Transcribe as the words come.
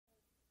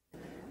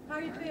How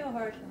you feel,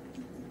 Herschel?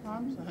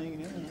 I'm just hanging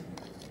in.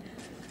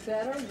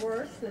 Better,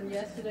 worse than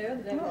yesterday or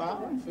the day No, I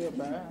before? don't feel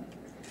bad.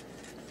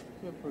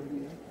 I feel pretty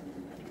good.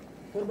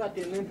 What about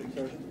the Olympics,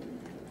 Herschel?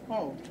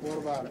 Oh, what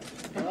about it?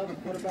 Well,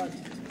 what about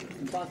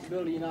the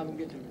possibility you're not going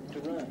to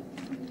get to run?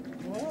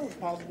 Well,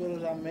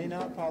 possibilities I may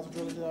not,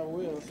 possibilities I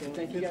will. So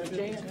Think you got a 50-50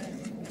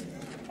 chance?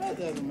 That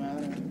doesn't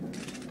matter.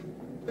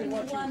 When you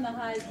won the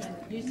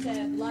Heisman, you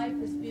said life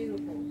is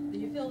beautiful. Do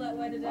you feel that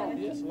way today? Oh,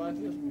 yes, life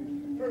is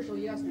beautiful. Herschel,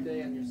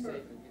 yesterday in your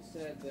statement, you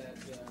said that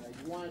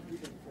you wanted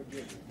people to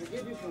forgive you.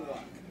 Forgive you for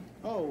what?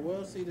 Oh,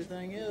 well, see, the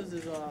thing is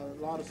a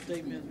lot of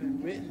statements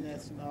been written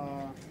that's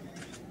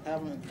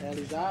haven't, at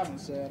least I haven't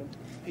said them.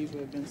 People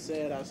have been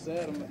said, I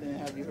said them, but then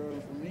have you heard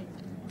them from me?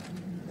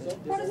 So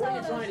What is all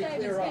of those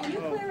statements? Can you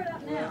up? clear it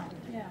up now?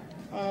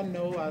 Yeah.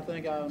 No, I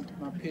think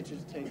my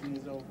picture's taking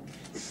is over.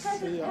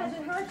 Has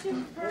it hurt you,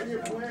 Where are your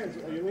Herschel?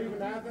 plans? Are you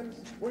leaving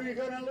Athens? Where are you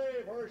going to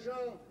live,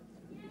 Herschel?